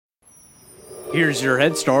Here's your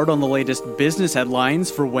head start on the latest business headlines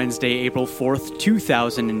for Wednesday, April 4th,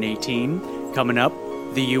 2018. Coming up,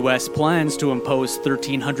 the U.S. plans to impose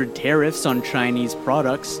 1,300 tariffs on Chinese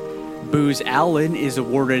products. Booz Allen is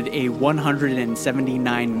awarded a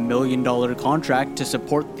 $179 million contract to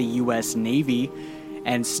support the U.S. Navy.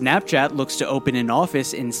 And Snapchat looks to open an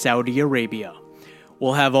office in Saudi Arabia.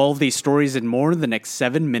 We'll have all of these stories and more in the next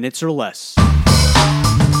 7 minutes or less.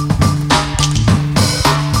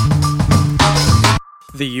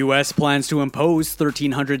 The U.S. plans to impose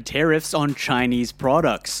 1,300 tariffs on Chinese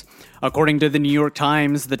products. According to the New York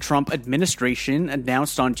Times, the Trump administration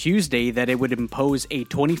announced on Tuesday that it would impose a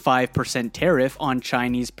 25% tariff on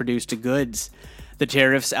Chinese-produced goods. The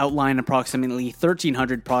tariffs outline approximately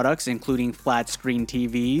 1,300 products, including flat-screen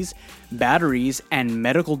TVs, batteries, and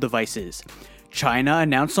medical devices. China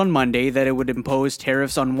announced on Monday that it would impose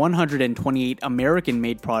tariffs on 128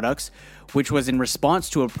 American-made products, which was in response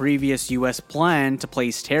to a previous U.S. plan to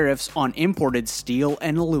place tariffs on imported steel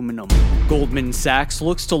and aluminum. Goldman Sachs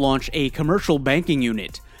looks to launch a commercial banking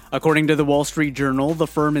unit. According to the Wall Street Journal, the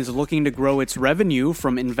firm is looking to grow its revenue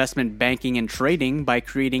from investment banking and trading by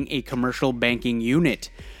creating a commercial banking unit.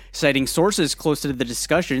 Citing sources close to the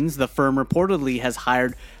discussions, the firm reportedly has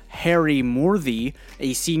hired Harry Moorthy,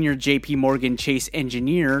 a senior JP Morgan Chase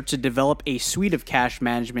engineer, to develop a suite of cash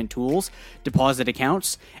management tools, deposit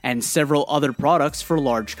accounts, and several other products for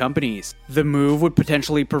large companies. The move would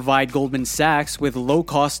potentially provide Goldman Sachs with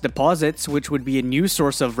low-cost deposits, which would be a new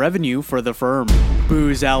source of revenue for the firm.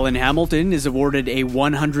 Booz Allen Hamilton is awarded a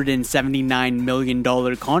 $179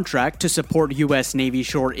 million contract to support U.S. Navy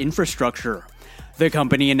shore infrastructure. The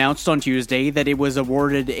company announced on Tuesday that it was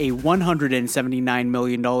awarded a $179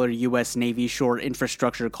 million U.S. Navy shore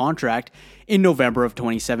infrastructure contract in November of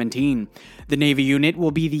 2017. The Navy unit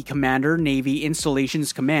will be the Commander Navy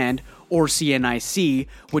Installations Command, or CNIC,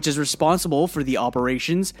 which is responsible for the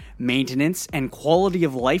operations, maintenance, and quality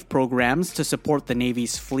of life programs to support the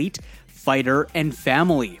Navy's fleet, fighter, and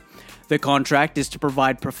family. The contract is to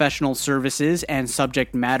provide professional services and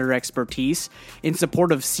subject matter expertise in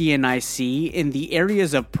support of CNIC in the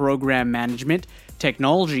areas of program management,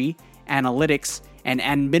 technology, analytics, and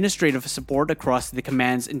administrative support across the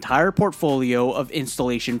command's entire portfolio of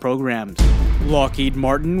installation programs. Lockheed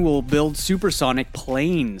Martin will build supersonic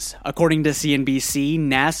planes. According to CNBC,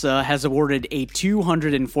 NASA has awarded a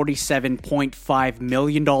 $247.5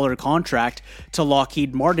 million contract to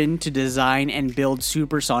Lockheed Martin to design and build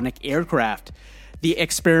supersonic aircraft. The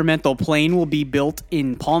experimental plane will be built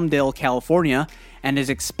in Palmdale, California, and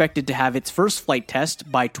is expected to have its first flight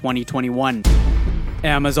test by 2021.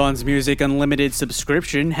 Amazon's Music Unlimited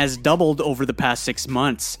subscription has doubled over the past 6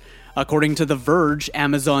 months. According to The Verge,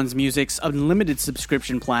 Amazon's Music's Unlimited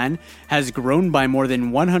subscription plan has grown by more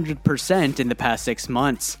than 100% in the past 6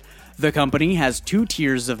 months. The company has 2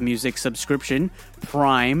 tiers of music subscription,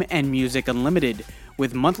 Prime and Music Unlimited,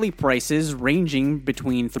 with monthly prices ranging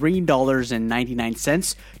between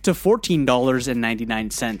 $3.99 to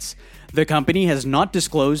 $14.99. The company has not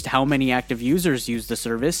disclosed how many active users use the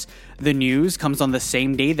service. The news comes on the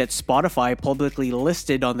same day that Spotify publicly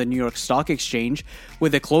listed on the New York Stock Exchange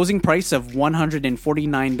with a closing price of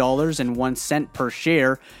 $149.01 per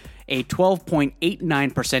share, a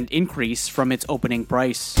 12.89% increase from its opening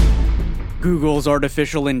price. Google's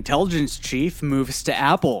artificial intelligence chief moves to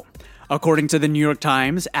Apple. According to the New York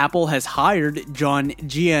Times, Apple has hired John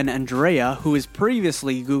Giannandrea, who is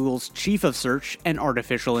previously Google's chief of search and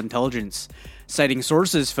artificial intelligence. Citing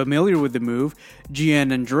sources familiar with the move,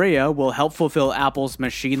 Giannandrea will help fulfill Apple's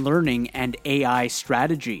machine learning and AI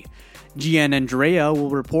strategy. Giannandrea will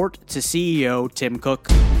report to CEO Tim Cook.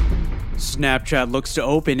 Snapchat looks to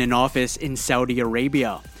open an office in Saudi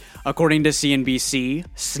Arabia. According to CNBC,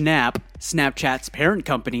 Snap, Snapchat's parent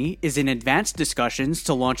company, is in advanced discussions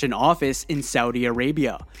to launch an office in Saudi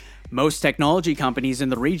Arabia. Most technology companies in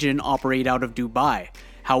the region operate out of Dubai.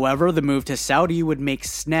 However, the move to Saudi would make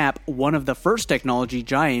Snap one of the first technology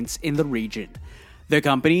giants in the region. The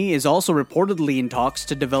company is also reportedly in talks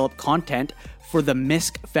to develop content for the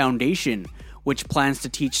Misk Foundation, which plans to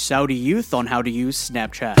teach Saudi youth on how to use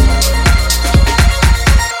Snapchat.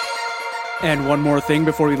 And one more thing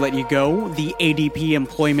before we let you go, the ADP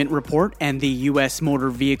employment report and the U.S. motor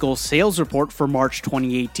vehicle sales report for March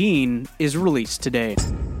 2018 is released today.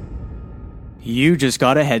 You just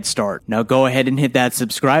got a head start. Now go ahead and hit that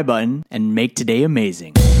subscribe button and make today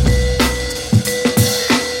amazing.